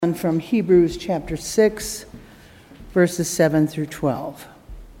And from Hebrews chapter 6, verses 7 through 12.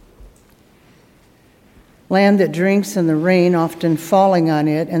 Land that drinks in the rain often falling on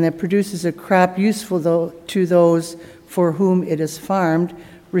it, and that produces a crop useful to those for whom it is farmed,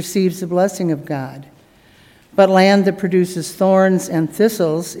 receives the blessing of God. But land that produces thorns and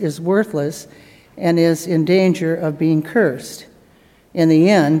thistles is worthless and is in danger of being cursed. In the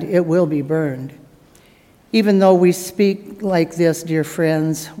end, it will be burned. Even though we speak like this, dear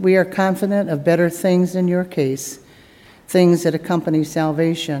friends, we are confident of better things in your case, things that accompany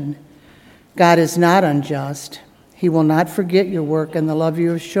salvation. God is not unjust. He will not forget your work and the love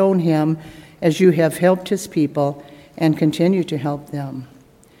you have shown him as you have helped his people and continue to help them.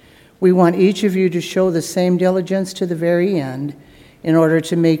 We want each of you to show the same diligence to the very end in order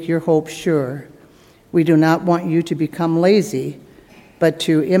to make your hope sure. We do not want you to become lazy, but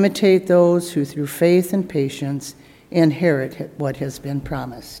to imitate those who through faith and patience inherit what has been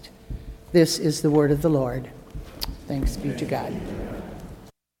promised. This is the word of the Lord. Thanks be to God.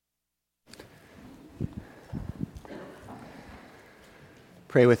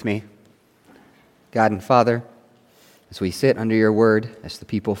 Pray with me. God and Father, as we sit under your word, as the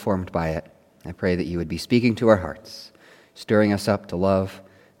people formed by it, I pray that you would be speaking to our hearts, stirring us up to love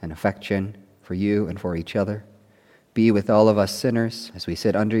and affection for you and for each other. Be with all of us sinners as we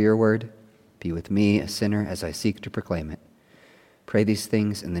sit under your word. Be with me, a sinner, as I seek to proclaim it. Pray these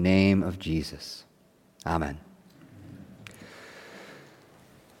things in the name of Jesus. Amen.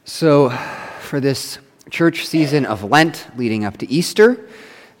 So, for this church season of Lent leading up to Easter,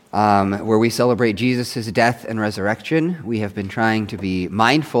 where we celebrate Jesus' death and resurrection, we have been trying to be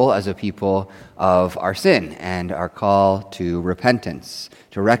mindful as a people of our sin and our call to repentance,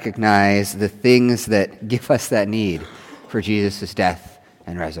 to recognize the things that give us that need for Jesus' death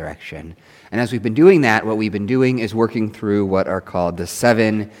and resurrection. And as we've been doing that, what we've been doing is working through what are called the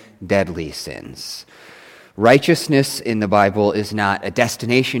 7 deadly sins. Righteousness in the Bible is not a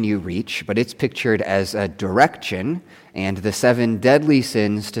destination you reach, but it's pictured as a direction, and the 7 deadly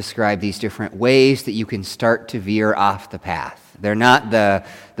sins describe these different ways that you can start to veer off the path. They're not the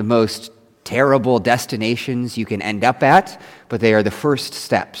most terrible destinations you can end up at, but they are the first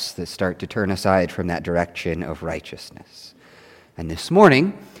steps that start to turn aside from that direction of righteousness. And this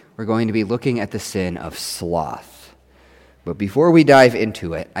morning, we're going to be looking at the sin of sloth. But before we dive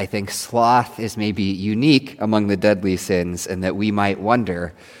into it, I think sloth is maybe unique among the deadly sins, and that we might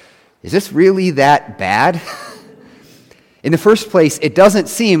wonder, is this really that bad? In the first place, it doesn't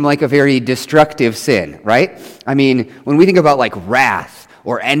seem like a very destructive sin, right? I mean, when we think about like wrath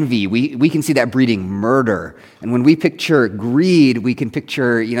or envy, we can see that breeding murder. And when we picture greed, we can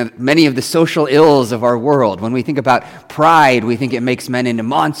picture, many of the social ills of our world. When we think about pride, we think it makes men into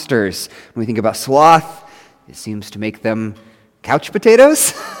monsters. When we think about sloth, it seems to make them couch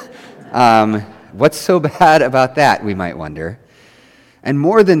potatoes. What's so bad about that, we might wonder. And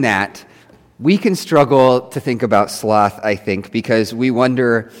more than that, we can struggle to think about sloth, I think, because we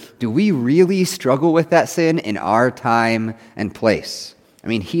wonder, do we really struggle with that sin in our time and place? I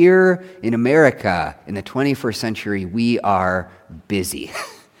mean, here in America, in the 21st century, we are busy.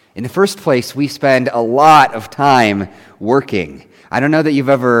 In the first place, we spend a lot of time working. I don't know if you've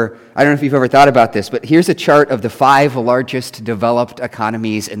ever thought about this, but here's a chart of the 5 largest developed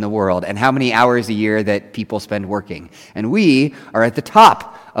economies in the world and how many hours a year that people spend working. And we are at the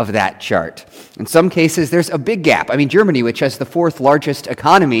top of that chart. In some cases, there's a big gap. I mean, Germany, which has the 4th largest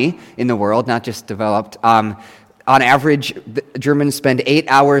economy in the world, not just developed, on average, Germans spend 8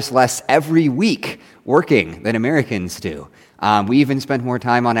 hours less every week working than Americans do. We even spend more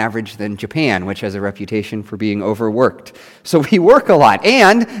time on average than Japan, which has a reputation for being overworked. So we work a lot.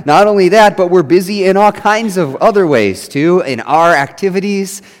 And not only that, but we're busy in all kinds of other ways too, in our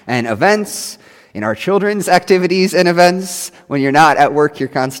activities and events, in our children's activities and events. When you're not at work, you're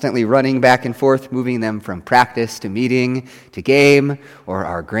constantly running back and forth, moving them from practice to meeting to game, or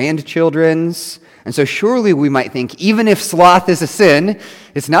our grandchildren's. And so surely we might think, even if sloth is a sin,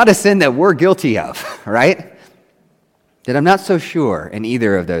 it's not a sin that we're guilty of, right? That I'm not so sure in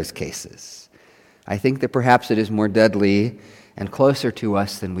either of those cases. I think that perhaps it is more deadly and closer to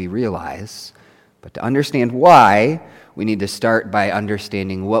us than we realize. But to understand why, we need to start by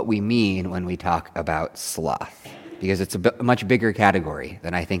understanding what we mean when we talk about sloth, because it's a much bigger category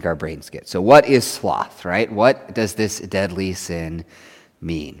than I think our brains get. So what is sloth, right? What does this deadly sin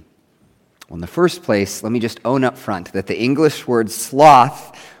mean? Well, in the first place, let me just own up front that the English word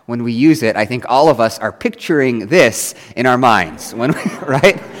sloth, when we use it, I think all of us are picturing this in our minds,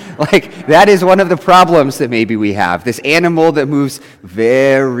 right? Like, that is one of the problems that maybe we have. This animal that moves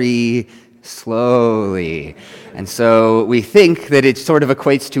very slowly. And so we think that it sort of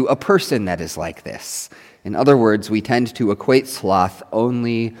equates to a person that is like this. In other words, we tend to equate sloth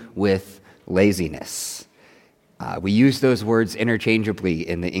only with laziness. We use those words interchangeably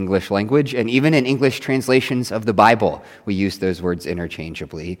in the English language, and even in English translations of the Bible, we use those words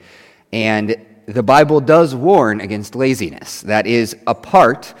interchangeably. And the Bible does warn against laziness. That is a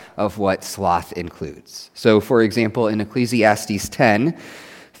part of what sloth includes. So, for example, in Ecclesiastes 10,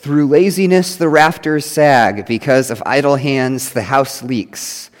 through laziness the rafters sag, because of idle hands the house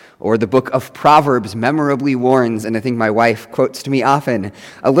leaks. Or the book of Proverbs memorably warns, and I think my wife quotes to me often,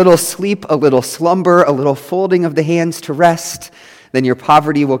 a little sleep, a little slumber, a little folding of the hands to rest, then your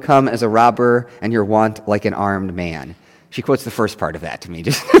poverty will come as a robber and your want like an armed man. She quotes the first part of that to me,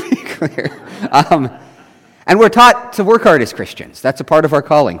 just to be clear. And we're taught to work hard as Christians. That's a part of our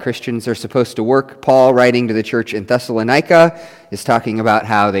calling. Christians are supposed to work. Paul, writing to the church in Thessalonica, is talking about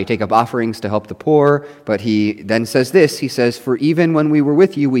how they take up offerings to help the poor, but he then says this, he says, "For even when we were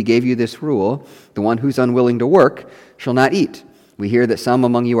with you, we gave you this rule, the one who's unwilling to work shall not eat. We hear that some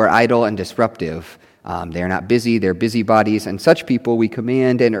among you are idle and disruptive. They are not busy, they're busybodies, and such people we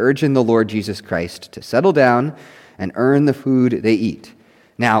command and urge in the Lord Jesus Christ to settle down and earn the food they eat."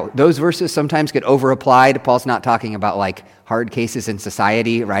 Now, those verses sometimes get over-applied. Paul's not talking about, like, hard cases in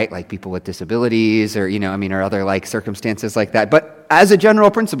society, right? Like people with disabilities or, or other, like, circumstances like that. But as a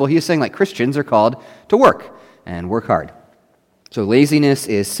general principle, he's saying, like, Christians are called to work and work hard. So laziness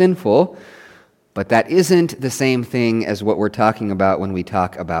is sinful, but that isn't the same thing as what we're talking about when we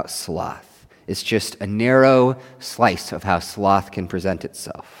talk about sloth. It's just a narrow slice of how sloth can present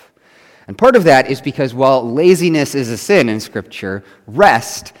itself. And part of that is because while laziness is a sin in Scripture,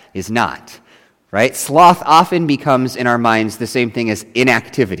 rest is not, right? Sloth often becomes in our minds the same thing as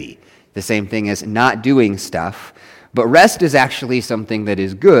inactivity, the same thing as not doing stuff, but rest is actually something that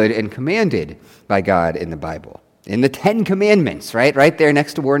is good and commanded by God in the Bible. In the 10 Commandments, right there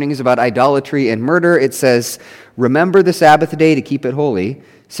next to warnings about idolatry and murder, it says, "Remember the Sabbath day to keep it holy.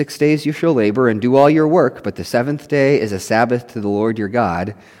 6 days you shall labor and do all your work, but the seventh day is a Sabbath to the Lord your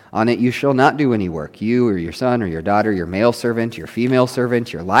God. On it you shall not do any work, you or your son or your daughter, your male servant, your female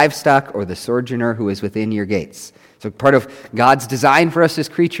servant, your livestock, or the sojourner who is within your gates." So part of God's design for us as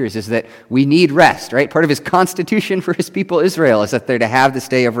creatures is that we need rest, right? Part of his constitution for his people Israel is that they're to have this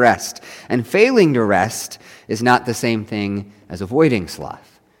day of rest. And failing to rest is not the same thing as avoiding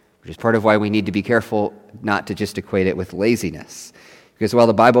sloth, which is part of why we need to be careful not to just equate it with laziness. Because while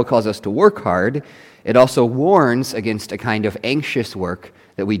the Bible calls us to work hard, it also warns against a kind of anxious work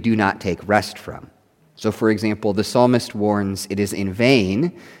that we do not take rest from. So, for example, the psalmist warns, "It is in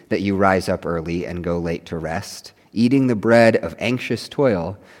vain that you rise up early and go late to rest, eating the bread of anxious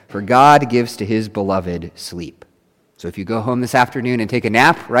toil, for God gives to his beloved sleep." So if you go home this afternoon and take a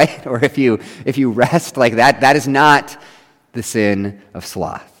nap, right, or if you rest like that, that is not the sin of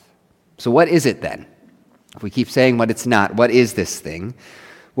sloth. So what is it then? If we keep saying what it's not, what is this thing?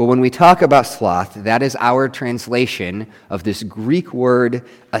 Well, when we talk about sloth, that is our translation of this Greek word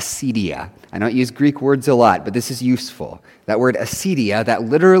acedia. I don't use Greek words a lot, but this is useful. That word acedia, that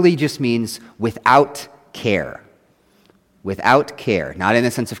literally just means without care. Without care. Not in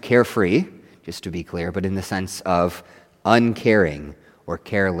the sense of carefree, just to be clear, but in the sense of uncaring or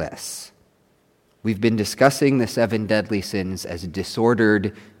careless. We've been discussing the 7 deadly sins as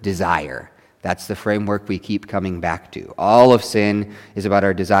disordered desire. That's the framework we keep coming back to. All of sin is about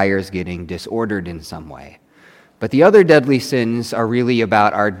our desires getting disordered in some way. But the other deadly sins are really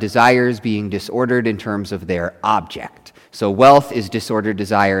about our desires being disordered in terms of their object. So wealth is disordered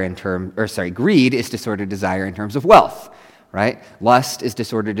desire greed is disordered desire in terms of wealth, right? Lust is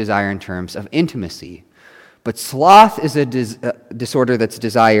disordered desire in terms of intimacy. But sloth is a disorder that's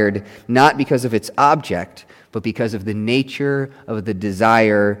desired not because of its object, but because of the nature of the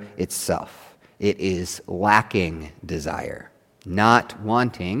desire itself. It is lacking desire, not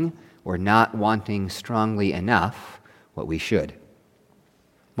wanting or not wanting strongly enough what we should.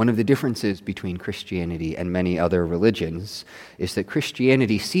 One of the differences between Christianity and many other religions is that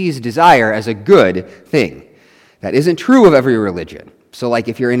Christianity sees desire as a good thing. That isn't true of every religion. So like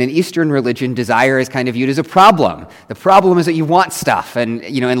if you're in an Eastern religion, desire is kind of viewed as a problem. The problem is that you want stuff, and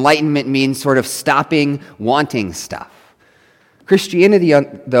enlightenment means sort of stopping wanting stuff. Christianity,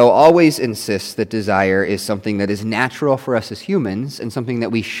 though, always insists that desire is something that is natural for us as humans and something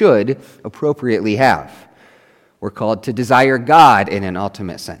that we should appropriately have. We're called to desire God in an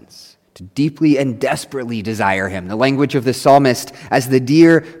ultimate sense, to deeply and desperately desire him. The language of the psalmist, "As the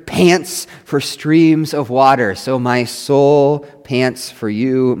deer pants for streams of water, so my soul pants for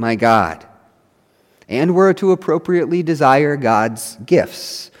you, my God." And we're to appropriately desire God's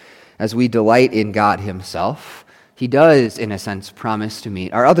gifts as we delight in God himself. he does, in a sense, promise to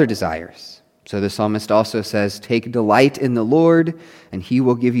meet our other desires. So the psalmist also says, "Take delight in the Lord, and he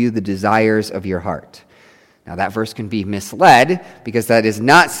will give you the desires of your heart." Now that verse can be misled, because that is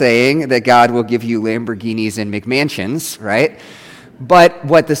not saying that God will give you Lamborghinis and McMansions, right? But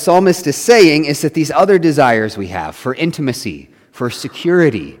what the psalmist is saying is that these other desires we have for intimacy, for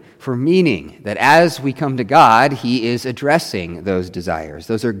security, for meaning, that as we come to God, he is addressing those desires.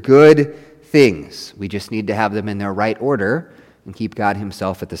 Those are good things. We just need to have them in their right order and keep God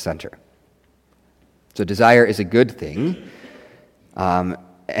himself at the center. So desire is a good thing.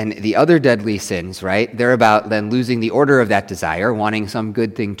 And the other deadly sins, right, they're about then losing the order of that desire, wanting some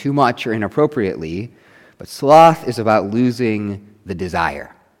good thing too much or inappropriately. But sloth is about losing the desire.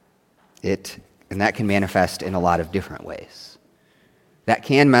 And that can manifest in a lot of different ways. That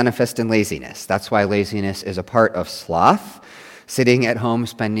can manifest in laziness. That's why laziness is a part of sloth. Sitting at home,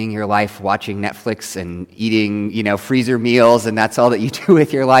 spending your life watching Netflix and eating, freezer meals, and that's all that you do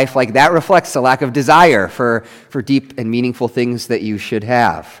with your life, like that reflects a lack of desire for deep and meaningful things that you should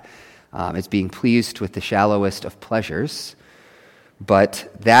have. It's being pleased with the shallowest of pleasures, but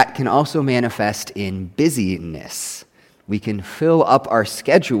that can also manifest in busyness. We can fill up our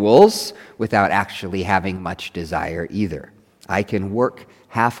schedules without actually having much desire either. I can work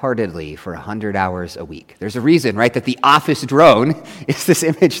half-heartedly for 100 hours a week. There's a reason, right, that the office drone is this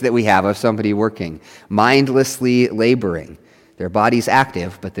image that we have of somebody working, mindlessly laboring. Their body's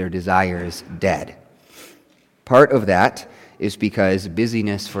active, but their desires dead. Part of that is because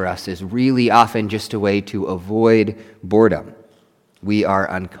busyness for us is really often just a way to avoid boredom. We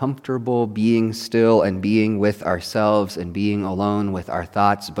are uncomfortable being still and being with ourselves and being alone with our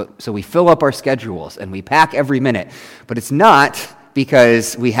thoughts, so we fill up our schedules and we pack every minute. But it's not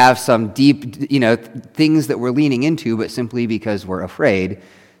because we have some deep, things that we're leaning into, but simply because we're afraid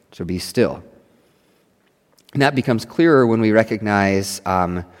to be still. And that becomes clearer when we recognize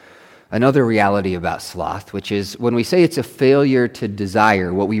another reality about sloth, which is when we say it's a failure to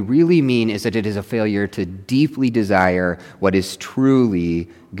desire, what we really mean is that it is a failure to deeply desire what is truly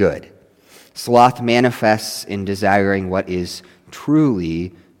good. Sloth manifests in desiring what is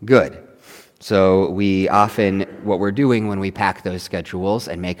truly good. So we often, what we're doing when we pack those schedules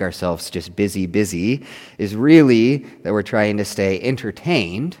and make ourselves just busy, is really that we're trying to stay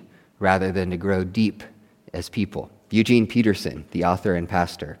entertained rather than to grow deep as people. Eugene Peterson, the author and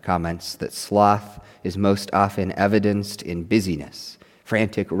pastor, comments that sloth is most often evidenced in busyness,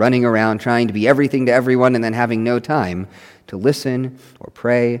 frantic running around trying to be everything to everyone and then having no time to listen or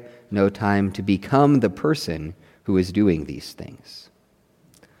pray, no time to become the person who is doing these things.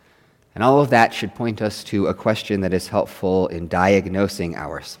 And all of that should point us to a question that is helpful in diagnosing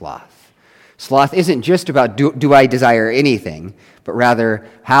our sloth. Sloth isn't just about do I desire anything, but rather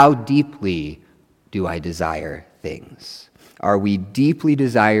how deeply do I desire things? Are we deeply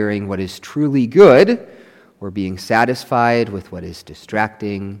desiring what is truly good, or being satisfied with what is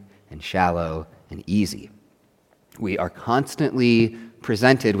distracting and shallow and easy? We are constantly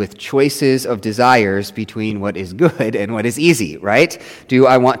presented with choices of desires between what is good and what is easy, right? Do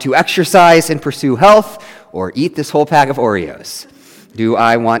I want to exercise and pursue health, or eat this whole pack of Oreos? Do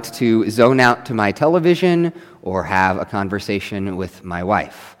I want to zone out to my television, or have a conversation with my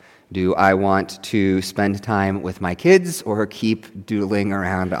wife? Do I want to spend time with my kids, or keep doodling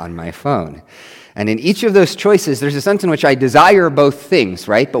around on my phone? And in each of those choices, there's a sense in which I desire both things,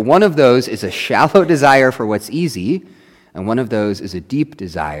 right? But one of those is a shallow desire for what's easy, and one of those is a deep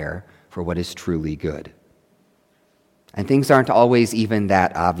desire for what is truly good. And things aren't always even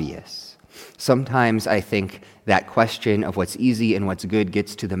that obvious. Sometimes I think that question of what's easy and what's good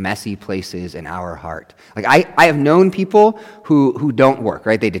gets to the messy places in our heart. Like I have known people who don't work,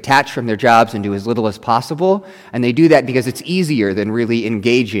 right? They detach from their jobs and do as little as possible, and they do that because it's easier than really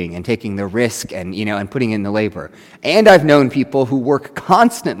engaging and taking the risk and and putting in the labor. And I've known people who work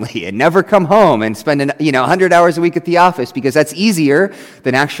constantly and never come home and spend 100 hours a week at the office because that's easier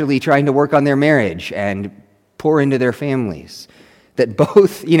than actually trying to work on their marriage and pour into their families. That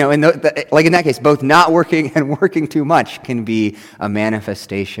both, like in that case, both not working and working too much can be a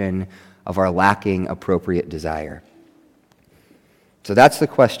manifestation of our lacking appropriate desire. So that's the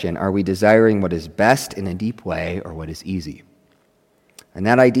question. Are we desiring what is best in a deep way, or what is easy? And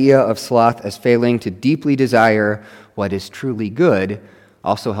that idea of sloth as failing to deeply desire what is truly good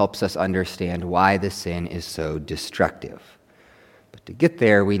also helps us understand why the sin is so destructive. But to get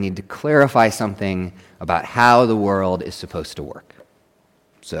there, we need to clarify something about how the world is supposed to work.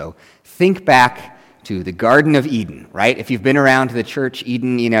 So think back to the Garden of Eden, right? If you've been around the church,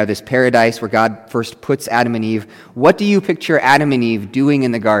 Eden, this paradise where God first puts Adam and Eve, what do you picture Adam and Eve doing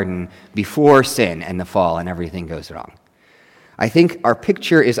in the garden before sin and the fall and everything goes wrong? I think our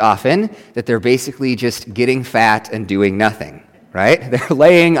picture is often that they're basically just getting fat and doing nothing, right? They're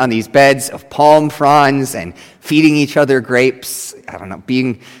laying on these beds of palm fronds and feeding each other grapes,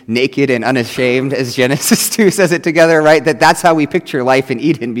 being naked and unashamed, as Genesis 2 says it together, right? That's how we picture life in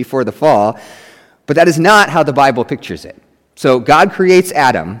Eden before the fall. But that is not how the Bible pictures it. So God creates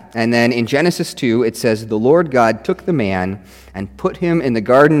Adam, and then in Genesis 2, it says, "The Lord God took the man and put him in the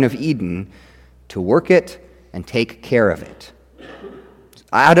Garden of Eden to work it and take care of it."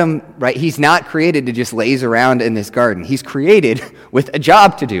 Adam, right, he's not created to just laze around in this garden. He's created with a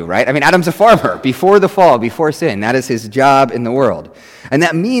job to do, right? Adam's a farmer before the fall, before sin. That is his job in the world. And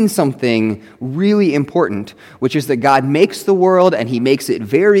that means something really important, which is that God makes the world and he makes it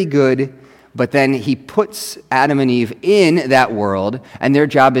very good, but then he puts Adam and Eve in that world, and their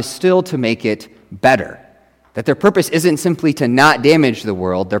job is still to make it better. That their purpose isn't simply to not damage the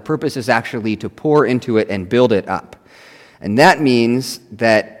world, their purpose is actually to pour into it and build it up. And that means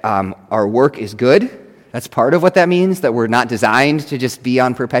that our work is good. That's part of what that means, that we're not designed to just be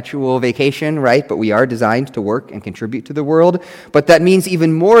on perpetual vacation, right? But we are designed to work and contribute to the world. But that means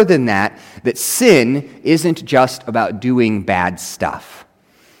even more than that sin isn't just about doing bad stuff.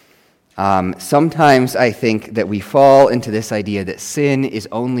 Sometimes I think that we fall into this idea that sin is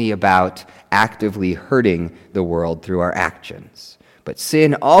only about actively hurting the world through our actions. But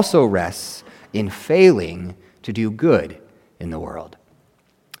sin also rests in failing to do good in the world.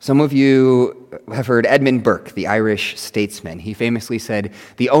 Some of you have heard Edmund Burke, the Irish statesman. He famously said,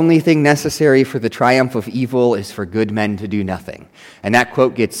 "The only thing necessary for the triumph of evil is for good men to do nothing." And that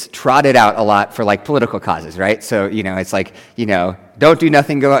quote gets trotted out a lot for political causes, right? So, it's don't do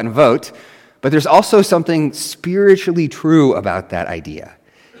nothing, go out and vote. But there's also something spiritually true about that idea.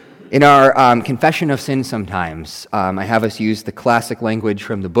 In our confession of sin sometimes, I have us use the classic language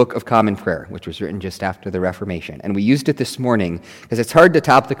from the Book of Common Prayer, which was written just after the Reformation. And we used it this morning because it's hard to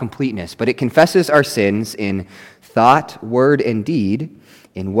top the completeness, but it confesses our sins in thought, word, and deed,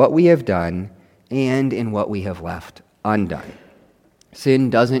 in what we have done, and in what we have left undone. Sin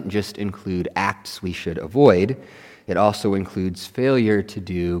doesn't just include acts we should avoid, it also includes failure to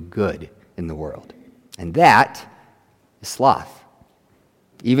do good in the world. And that is sloth.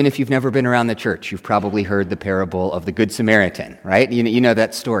 Even if you've never been around the church, you've probably heard the parable of the Good Samaritan, right? You know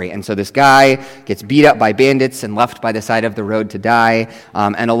that story. And so this guy gets beat up by bandits and left by the side of the road to die.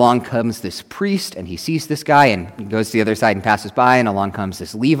 And along comes this priest, and he sees this guy, and he goes to the other side and passes by. And along comes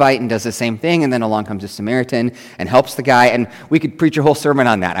this Levite and does the same thing. And then along comes this Samaritan and helps the guy. And we could preach a whole sermon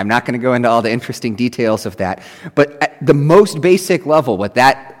on that. I'm not going to go into all the interesting details of that. But at the most basic level, what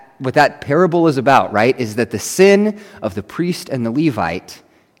that parable is about, right, is that the sin of the priest and the Levite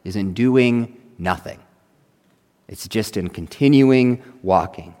is in doing nothing. It's just in continuing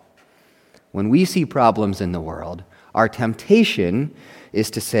walking. When we see problems in the world, our temptation is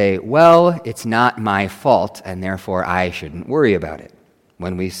to say, well, it's not my fault, and therefore I shouldn't worry about it.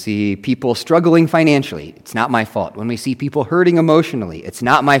 When we see people struggling financially, it's not my fault. When we see people hurting emotionally, it's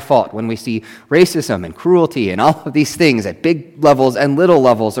not my fault. When we see racism and cruelty and all of these things at big levels and little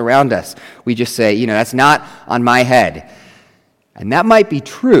levels around us, we just say, that's not on my head. And that might be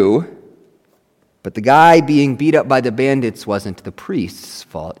true, but the guy being beat up by the bandits wasn't the priest's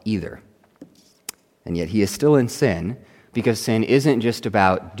fault either. And yet he is still in sin, because sin isn't just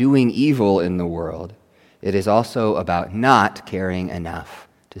about doing evil in the world. It is also about not caring enough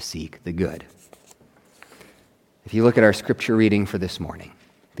to seek the good. If you look at our scripture reading for this morning,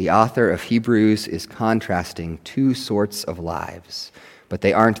 the author of Hebrews is contrasting two sorts of lives, but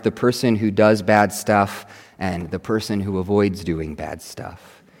they aren't the person who does bad stuff and the person who avoids doing bad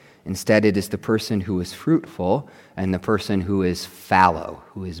stuff. Instead, it is the person who is fruitful and the person who is fallow,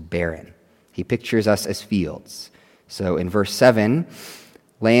 who is barren. He pictures us as fields. So in verse 7,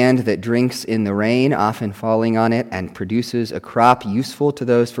 land that drinks in the rain, often falling on it, and produces a crop useful to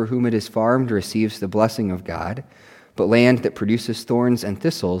those for whom it is farmed, receives the blessing of God. But land that produces thorns and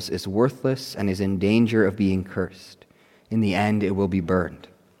thistles is worthless and is in danger of being cursed. In the end, it will be burned.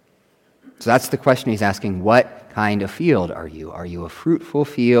 So that's the question he's asking. What kind of field are you? Are you a fruitful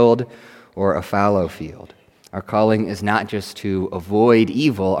field or a fallow field? Our calling is not just to avoid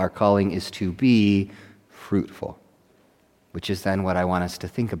evil. Our calling is to be fruitful, which is then what I want us to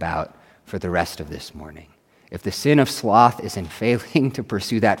think about for the rest of this morning. If the sin of sloth is in failing to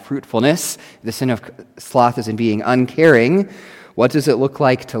pursue that fruitfulness, the sin of sloth is in being uncaring, what does it look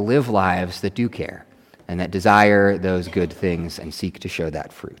like to live lives that do care and that desire those good things and seek to show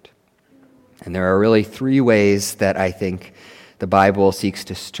that fruit? And there are really three ways that I think the Bible seeks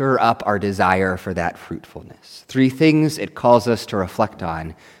to stir up our desire for that fruitfulness. Three things it calls us to reflect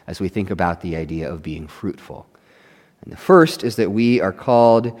on as we think about the idea of being fruitful. And the first is that we are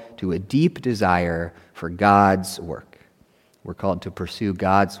called to a deep desire for God's work. We're called to pursue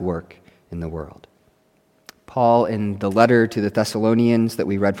God's work in the world. Paul, in the letter to the Thessalonians that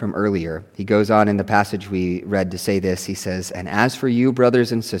we read from earlier, he goes on in the passage we read to say this. He says, "And as for you,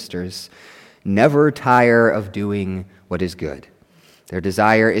 brothers and sisters, never tire of doing what is good." Their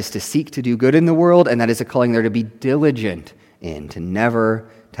desire is to seek to do good in the world, and that is a calling there to be diligent in, to never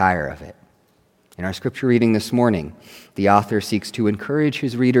tire of it. In our scripture reading this morning, the author seeks to encourage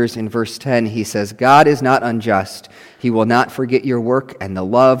his readers in verse 10. He says, "God is not unjust. He will not forget your work and the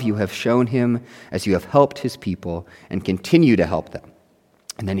love you have shown him as you have helped his people and continue to help them."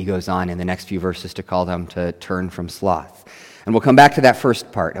 And then he goes on in the next few verses to call them to turn from sloth. And we'll come back to that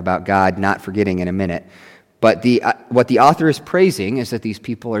first part about God not forgetting in a minute. But what the author is praising is that these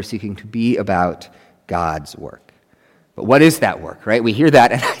people are seeking to be about God's work. But what is that work, right? We hear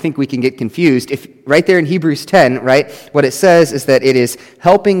that, and I think we can get confused. If right there in Hebrews 10, right, what it says is that it is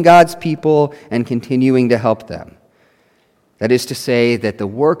helping God's people and continuing to help them. That is to say that the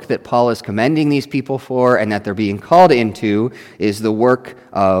work that Paul is commending these people for and that they're being called into is the work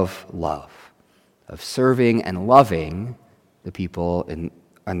of love, of serving and loving the people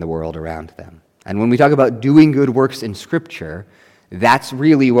in the world around them. And when we talk about doing good works in Scripture, that's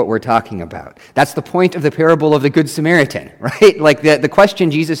really what we're talking about. That's the point of the parable of the Good Samaritan, right? Like the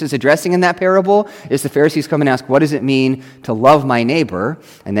question Jesus is addressing in that parable is the Pharisees come and ask, what does it mean to love my neighbor?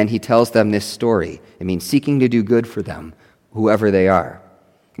 And then he tells them this story. It means seeking to do good for them, whoever they are.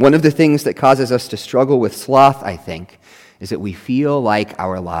 One of the things that causes us to struggle with sloth, I think, is that we feel like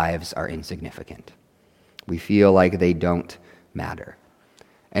our lives are insignificant. We feel like they don't matter.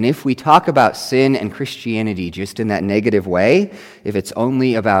 And if we talk about sin and Christianity just in that negative way, if it's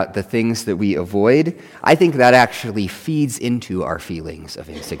only about the things that we avoid, I think that actually feeds into our feelings of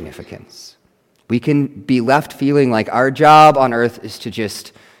insignificance. We can be left feeling like our job on earth is to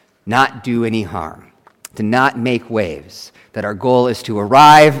just not do any harm, to not make waves, that our goal is to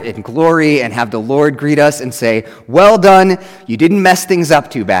arrive in glory and have the Lord greet us and say, "Well done, you didn't mess things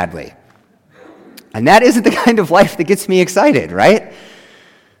up too badly." And that isn't the kind of life that gets me excited, right?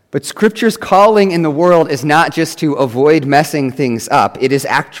 But Scripture's calling in the world is not just to avoid messing things up. It is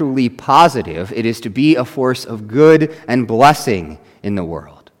actually positive. It is to be a force of good and blessing in the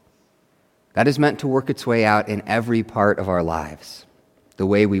world. That is meant to work its way out in every part of our lives. The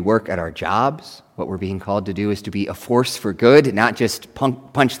way we work at our jobs, what we're being called to do is to be a force for good, not just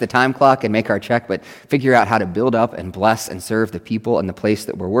punch the time clock and make our check, but figure out how to build up and bless and serve the people in the place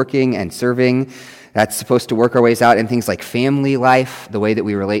that we're working and serving. That's supposed to work our ways out in things like family life, the way that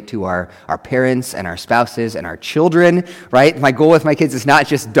we relate to our parents and our spouses and our children, right? My goal with my kids is not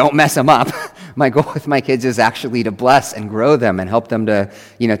just don't mess them up. My goal with my kids is actually to bless and grow them and help them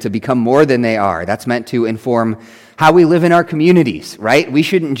to become more than they are. That's meant to inform how we live in our communities, right? We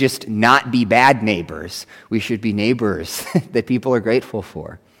shouldn't just not be bad neighbors. We should be neighbors that people are grateful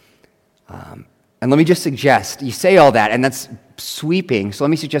for. And let me just suggest, you say all that, and that's sweeping, so let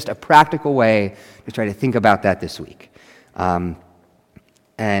me suggest a practical way to try to think about that this week. And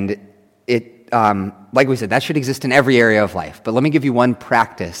like we said, that should exist in every area of life, but let me give you one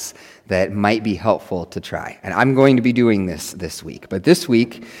practice that might be helpful to try. And I'm going to be doing this week. But this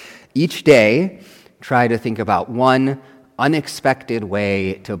week, each day, try to think about one unexpected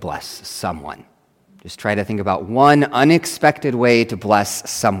way to bless someone. Just try to think about one unexpected way to bless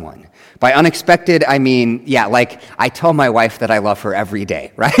someone. By unexpected, I mean, like I tell my wife that I love her every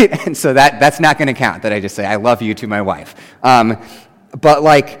day, right? And so that's not going to count, that I just say, I love you to my wife. But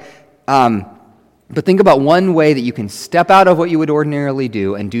think about one way that you can step out of what you would ordinarily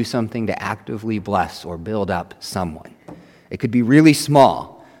do and do something to actively bless or build up someone. It could be really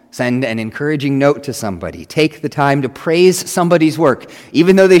small. Send an encouraging note to somebody. Take the time to praise somebody's work,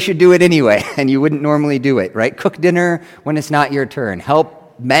 even though they should do it anyway, and you wouldn't normally do it, right? Cook dinner when it's not your turn.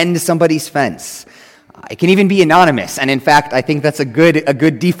 Help mend somebody's fence. It can even be anonymous, and in fact, I think that's a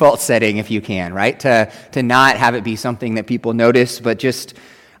good default setting if you can, right? To not have it be something that people notice, but just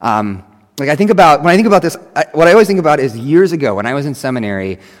when I think about this, what I always think about is years ago when I was in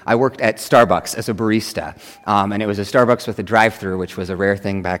seminary, I worked at Starbucks as a barista, and it was a Starbucks with a drive-through, which was a rare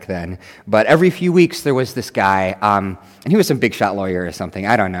thing back then. But every few weeks there was this guy, and he was some big shot lawyer or something,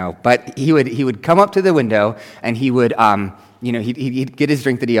 I don't know. But he would come up to the window and he would, he'd get his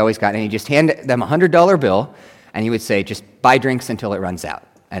drink that he always got, and he'd just hand them a $100 bill, and he would say, "Just buy drinks until it runs out,"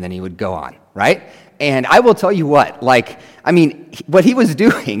 and then he would go on, right? And I will tell you what he was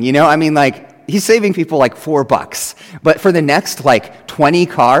doing, he's saving people like $4. But for the next like 20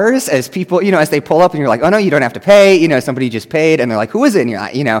 cars, as people, as they pull up and you're like, oh no, you don't have to pay, somebody just paid, and they're like, who is it? And you're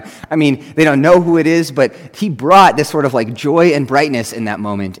like, they don't know who it is, but he brought this sort of like joy and brightness in that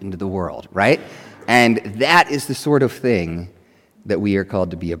moment into the world, right? And that is the sort of thing that we are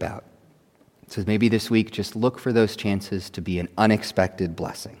called to be about. So maybe this week, just look for those chances to be an unexpected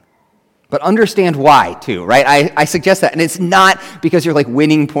blessing. But understand why, too, right? I suggest that. And it's not because you're like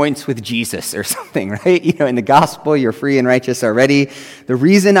winning points with Jesus or something, right? In the gospel, you're free and righteous already. The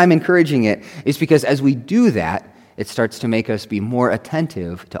reason I'm encouraging it is because as we do that, it starts to make us be more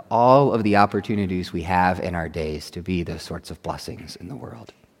attentive to all of the opportunities we have in our days to be those sorts of blessings in the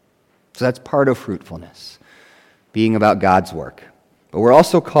world. So that's part of fruitfulness, being about God's work. But we're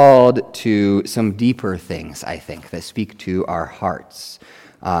also called to some deeper things, I think, that speak to our hearts.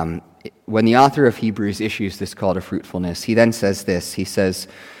 When the author of Hebrews issues this call to fruitfulness, he then says this. He says,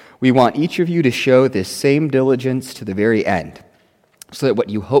 "We want each of you to show this same diligence to the very end, so that what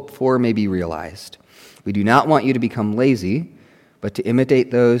you hope for may be realized. We do not want you to become lazy, but to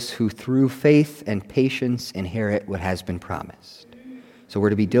imitate those who through faith and patience inherit what has been promised." So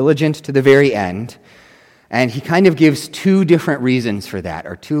we're to be diligent to the very end. And he kind of gives two different reasons for that,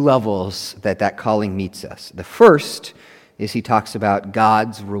 or two levels that calling meets us. The first is he talks about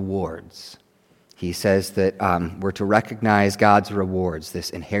God's rewards. He says that we're to recognize God's rewards,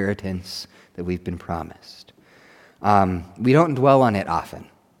 this inheritance that we've been promised. We don't dwell on it often,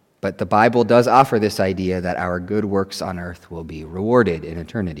 but the Bible does offer this idea that our good works on earth will be rewarded in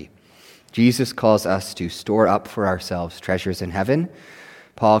eternity. Jesus calls us to store up for ourselves treasures in heaven.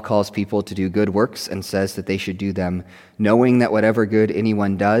 Paul calls people to do good works and says that they should do them knowing that whatever good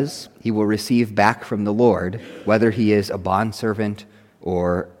anyone does, he will receive back from the Lord, whether he is a bondservant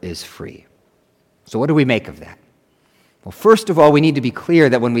or is free. So what do we make of that? Well, first of all, we need to be clear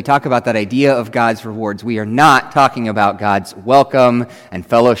that when we talk about that idea of God's rewards, we are not talking about God's welcome and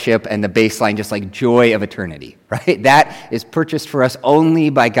fellowship and the baseline, just like joy of eternity, right? That is purchased for us only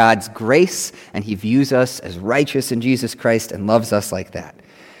by God's grace, and he views us as righteous in Jesus Christ and loves us like that.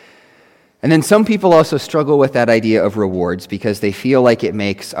 And then some people also struggle with that idea of rewards because they feel like it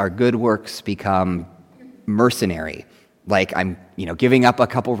makes our good works become mercenary. Like I'm, giving up a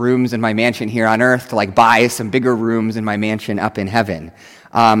couple rooms in my mansion here on earth to like buy some bigger rooms in my mansion up in heaven.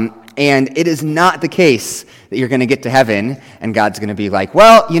 And it is not the case that you're going to get to heaven and God's going to be like,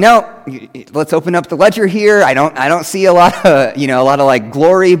 well, let's open up the ledger here. I don't see a lot of like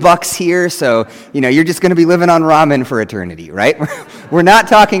glory bucks here. So, you're just going to be living on ramen for eternity, right? We're not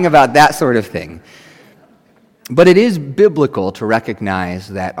talking about that sort of thing. But it is biblical to recognize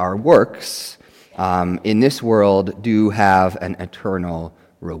that our works in this world do have an eternal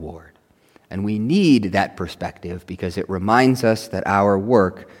reward. And we need that perspective because it reminds us that our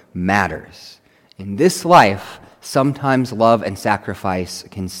work matters. In this life, sometimes love and sacrifice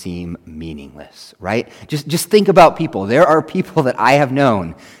can seem meaningless, right? Just think about people. There are people that I have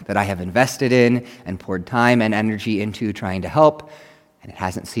known that I have invested in and poured time and energy into trying to help, and it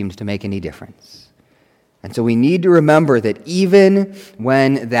hasn't seemed to make any difference. And so we need to remember that even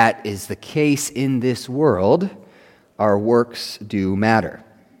when that is the case in this world, our works do matter.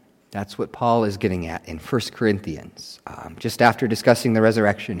 That's what Paul is getting at in 1 Corinthians. Just after discussing the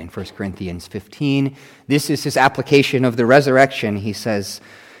resurrection in 1 Corinthians 15, this is his application of the resurrection. He says,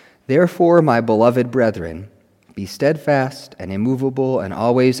 "Therefore, my beloved brethren, be steadfast and immovable and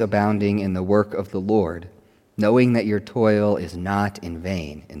always abounding in the work of the Lord, knowing that your toil is not in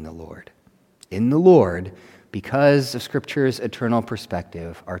vain in the Lord." In the Lord, because of Scripture's eternal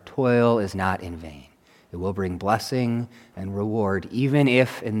perspective, our toil is not in vain. It will bring blessing and reward, even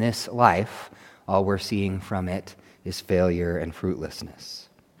if in this life all we're seeing from it is failure and fruitlessness.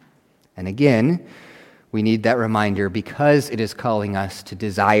 And again, we need that reminder because it is calling us to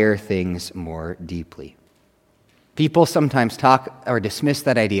desire things more deeply. People sometimes talk or dismiss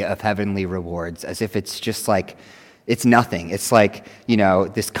that idea of heavenly rewards as if it's just like, it's nothing. It's like,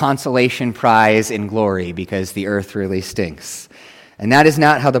 this consolation prize in glory because the earth really stinks. And that is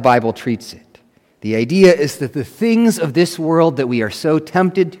not how the Bible treats it. The idea is that the things of this world that we are so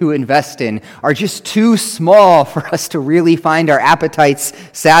tempted to invest in are just too small for us to really find our appetites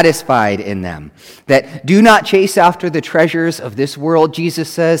satisfied in them. That do not chase after the treasures of this world, Jesus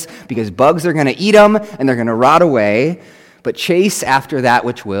says, because bugs are going to eat them and they're going to rot away, but chase after that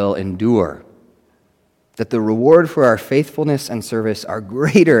which will endure. That the reward for our faithfulness and service are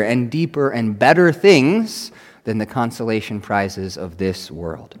greater and deeper and better things than the consolation prizes of this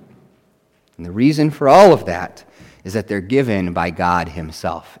world. And the reason for all of that is that they're given by God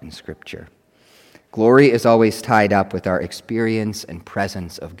himself in Scripture. Glory is always tied up with our experience and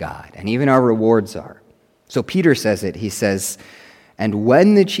presence of God, and even our rewards are. So Peter says it. He says, "And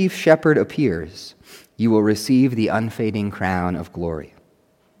when the chief shepherd appears, you will receive the unfading crown of glory."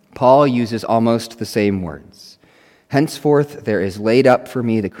 Paul uses almost the same words. "Henceforth there is laid up for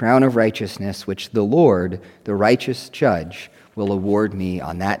me the crown of righteousness, which the Lord, the righteous judge, will award me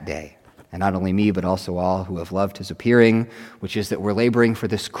on that day. And not only me, but also all who have loved his appearing," which is that we're laboring for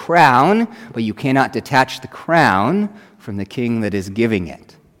this crown, but you cannot detach the crown from the king that is giving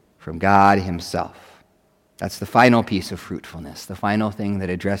it, from God himself. That's the final piece of fruitfulness, the final thing that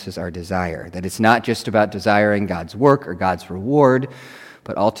addresses our desire, that it's not just about desiring God's work or God's reward,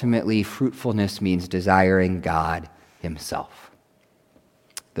 but ultimately fruitfulness means desiring God himself.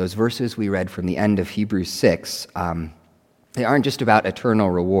 Those verses we read from the end of Hebrews 6, they aren't just about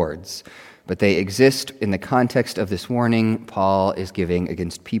eternal rewards, but they exist in the context of this warning Paul is giving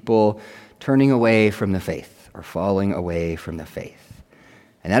against people turning away from the faith or falling away from the faith.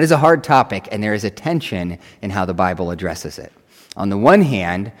 And that is a hard topic, and there is a tension in how the Bible addresses it. On the one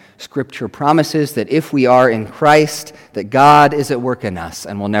hand, Scripture promises that if we are in Christ, that God is at work in us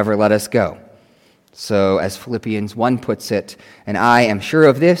and will never let us go. So, as Philippians 1 puts it, "And I am sure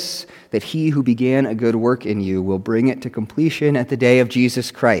of this, that he who began a good work in you will bring it to completion at the day of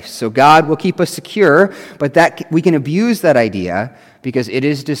Jesus Christ." So God will keep us secure, but that we can abuse that idea because it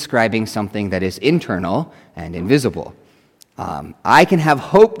is describing something that is internal and invisible. I can have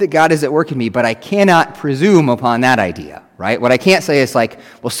hope that God is at work in me, but I cannot presume upon that idea, right? What I can't say is like,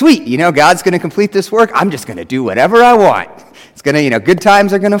 well, sweet, God's going to complete this work. I'm just going to do whatever I want. It's going to, good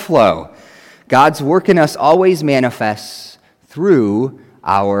times are going to flow. God's work in us always manifests through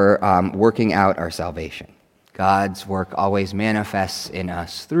our working out our salvation. God's work always manifests in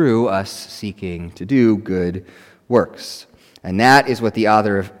us through us seeking to do good works. And that is what the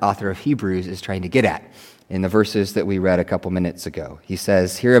author of Hebrews is trying to get at in the verses that we read a couple minutes ago. He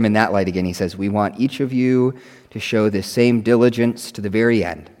says, hear him in that light again, he says, "We want each of you to show this same diligence to the very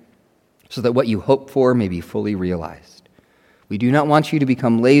end, so that what you hope for may be fully realized. We do not want you to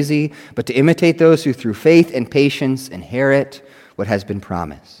become lazy, but to imitate those who through faith and patience inherit what has been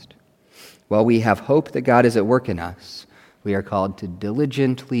promised. While we have hope that God is at work in us, we are called to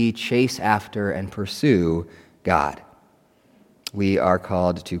diligently chase after and pursue God. We are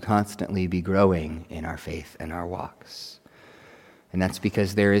called to constantly be growing in our faith and our walks. And that's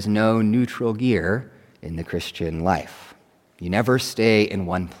because there is no neutral gear in the Christian life. You never stay in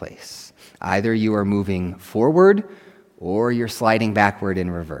one place. Either you are moving forward or you're sliding backward in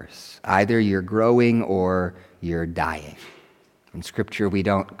reverse. Either you're growing or you're dying. In Scripture, we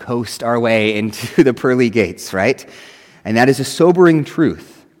don't coast our way into the pearly gates, right? And that is a sobering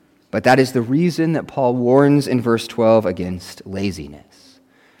truth. But that is the reason that Paul warns in verse 12 against laziness.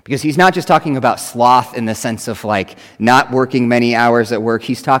 Because he's not just talking about sloth in the sense of like not working many hours at work.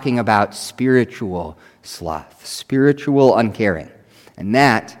 He's talking about spiritual sloth, spiritual uncaring. And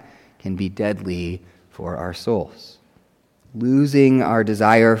that can be deadly for our souls. Losing our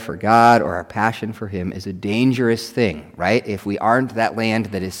desire for God or our passion for him is a dangerous thing, right? If we aren't that land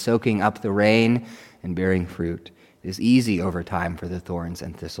that is soaking up the rain and bearing fruit, it is easy over time for the thorns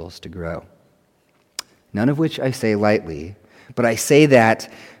and thistles to grow. None of which I say lightly, but I say that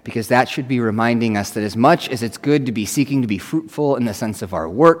because that should be reminding us that as much as it's good to be seeking to be fruitful in the sense of our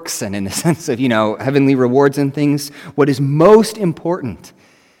works and in the sense of, heavenly rewards and things, what is most important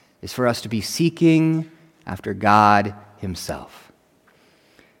is for us to be seeking after God himself.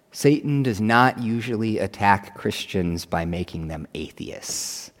 Satan does not usually attack Christians by making them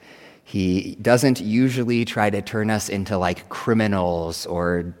atheists. He doesn't usually try to turn us into like criminals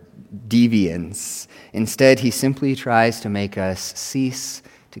or deviants. Instead, he simply tries to make us cease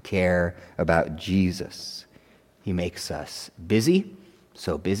to care about Jesus. He makes us busy,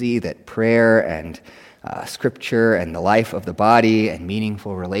 so busy that prayer and scripture and the life of the body and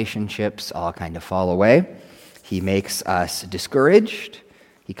meaningful relationships all kind of fall away. He makes us discouraged.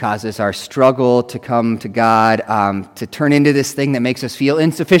 He causes our struggle to come to God to turn into this thing that makes us feel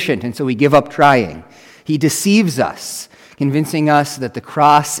insufficient, and so we give up trying. He deceives us, convincing us that the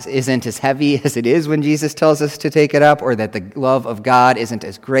cross isn't as heavy as it is when Jesus tells us to take it up, or that the love of God isn't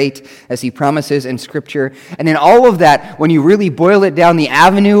as great as he promises in Scripture. And in all of that, when you really boil it down, the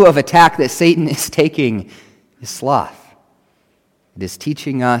avenue of attack that Satan is taking is sloth. It is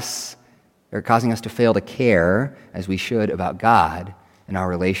teaching us, or causing us to fail to care as we should about God and our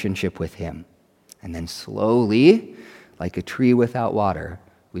relationship with him. And then slowly, like a tree without water,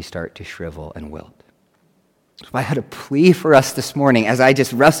 we start to shrivel and wilt. So if I had a plea for us this morning, as I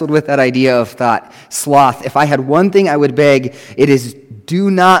just wrestled with that idea of thought, sloth, if I had one thing I would beg, it is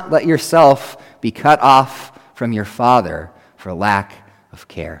do not let yourself be cut off from your Father for lack of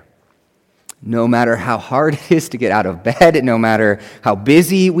care. No matter how hard it is to get out of bed, no matter how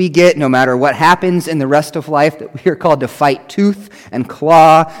busy we get, no matter what happens in the rest of life, that we are called to fight tooth and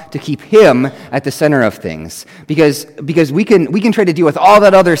claw to keep Him at the center of things. Because we can try to deal with all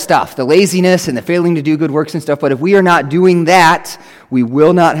that other stuff, the laziness and the failing to do good works and stuff, but if we are not doing that, we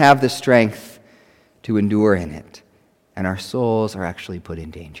will not have the strength to endure in it. And our souls are actually put in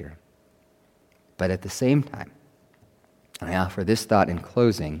danger. But at the same time, I offer this thought in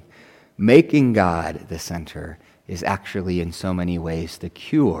closing: making God the center is actually in so many ways the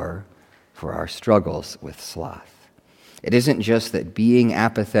cure for our struggles with sloth. It isn't just that being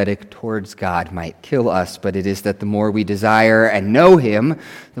apathetic towards God might kill us, but it is that the more we desire and know Him,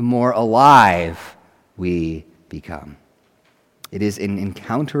 the more alive we become. It is in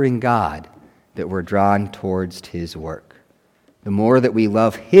encountering God that we're drawn towards His work. The more that we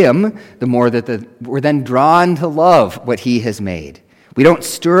love Him, the more that we're then drawn to love what He has made. We don't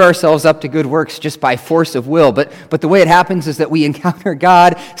stir ourselves up to good works just by force of will, but the way it happens is that we encounter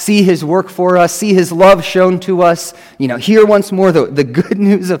God, see His work for us, see His love shown to us, hear once more the good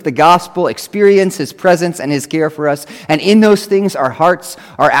news of the gospel, experience His presence and His care for us, and in those things our hearts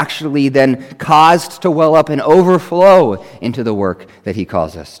are actually then caused to well up and overflow into the work that He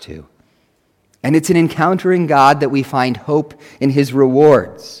calls us to. And it's in encountering God that we find hope in His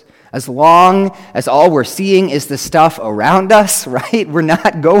rewards. As long as all we're seeing is the stuff around us, right? We're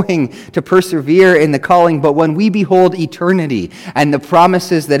not going to persevere in the calling, but when we behold eternity and the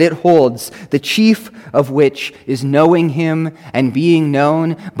promises that it holds, the chief of which is knowing Him and being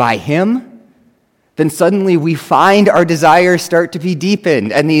known by Him, then suddenly we find our desires start to be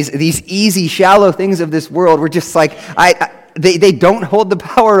deepened, and these easy, shallow things of this world, we're just like, they don't hold the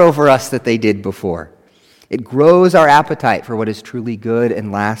power over us that they did before. It grows our appetite for what is truly good and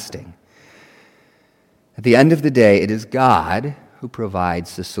lasting. At the end of the day, it is God who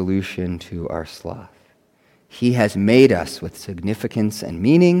provides the solution to our sloth. He has made us with significance and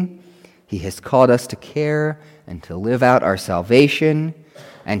meaning. He has called us to care and to live out our salvation,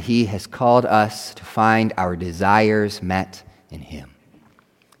 and He has called us to find our desires met in Him.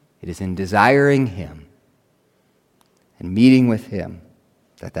 It is in desiring Him and meeting with Him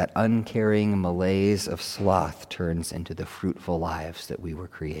that uncaring malaise of sloth turns into the fruitful lives that we were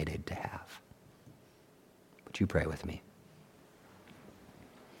created to have. Would you pray with me?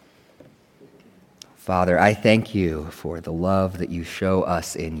 Father, I thank You for the love that You show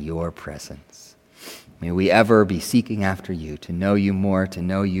us in Your presence. May we ever be seeking after You, to know You more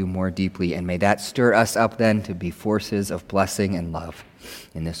deeply, and may that stir us up then to be forces of blessing and love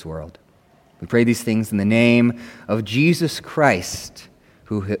in this world. We pray these things in the name of Jesus Christ,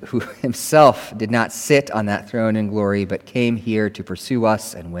 who Himself did not sit on that throne in glory, but came here to pursue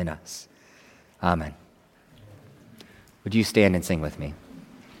us and win us. Amen. Would you stand and sing with me?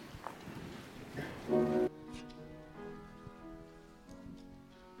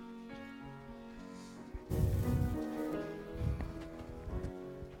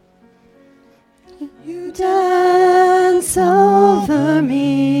 You dance over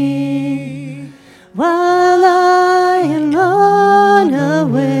me while I am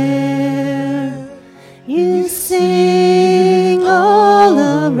unaware. You sing all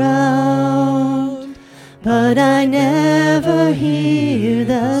around, but I never hear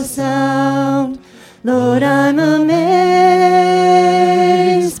the sound. Lord, I'm amazed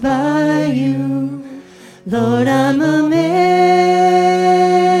by You. Lord, I'm amazed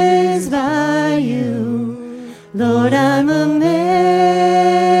by You. Lord, I'm amazed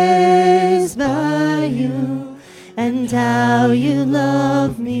by You and how You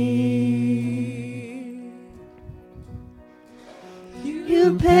love me.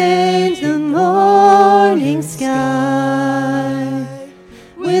 You paint the morning sky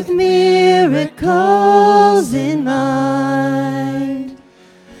with miracles in mind.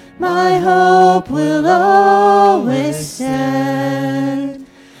 My hope will always stand,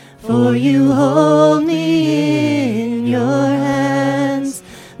 for You hold me in Your hands.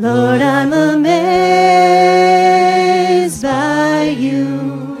 Lord, I'm amazed by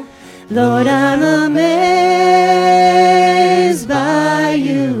You. Lord, I'm amazed by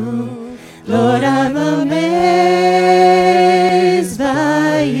You. Lord, I'm amazed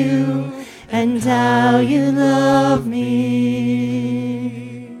by You and how You love me.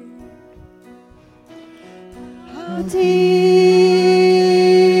 How deep,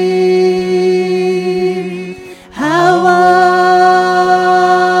 how wide,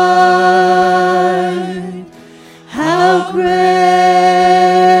 how great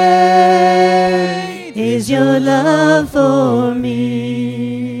is Your love for me.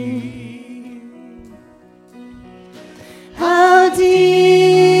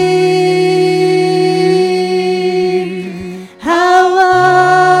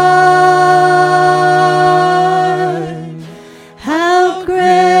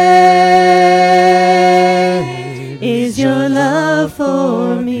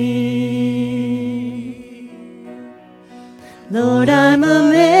 Lord, I'm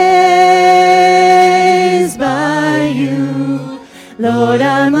amazed by you. Lord,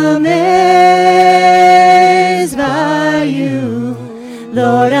 I'm amazed by you.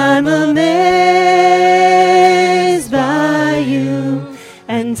 Lord, I'm amazed by you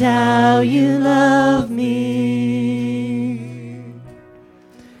and how you love me.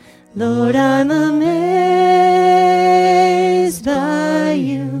 Lord, I'm amazed by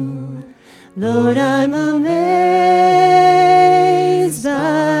you. Lord, I'm amazed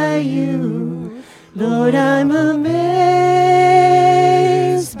by you. Lord, I'm amazed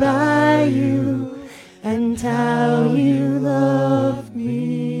by you and how you love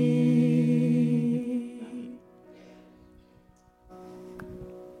me.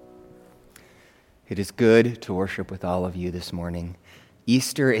 It is good to worship with all of you this morning.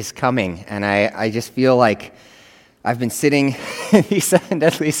 Easter is coming, and I just feel like I've been sitting in these Seven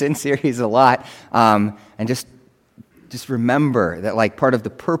Deadly Sin series a lot, and just remember that like part of the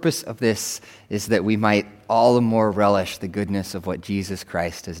purpose of this is that we might all the more relish the goodness of what Jesus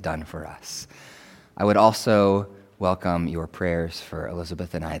Christ has done for us. I would also welcome your prayers for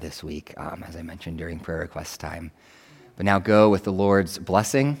Elizabeth and I this week, as I mentioned during prayer request time. But now go with the Lord's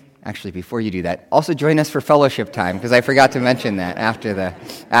blessing. Actually, before you do that, also join us for fellowship time, because I forgot to mention that after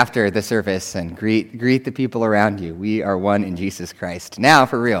the service, and greet the people around you. We are one in Jesus Christ. Now,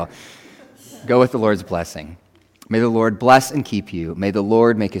 for real, go with the Lord's blessing. May the Lord bless and keep you. May the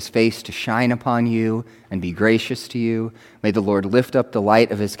Lord make his face to shine upon you and be gracious to you. May the Lord lift up the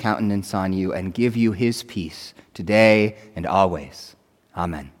light of his countenance on you and give you his peace today and always.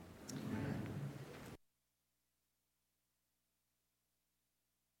 Amen.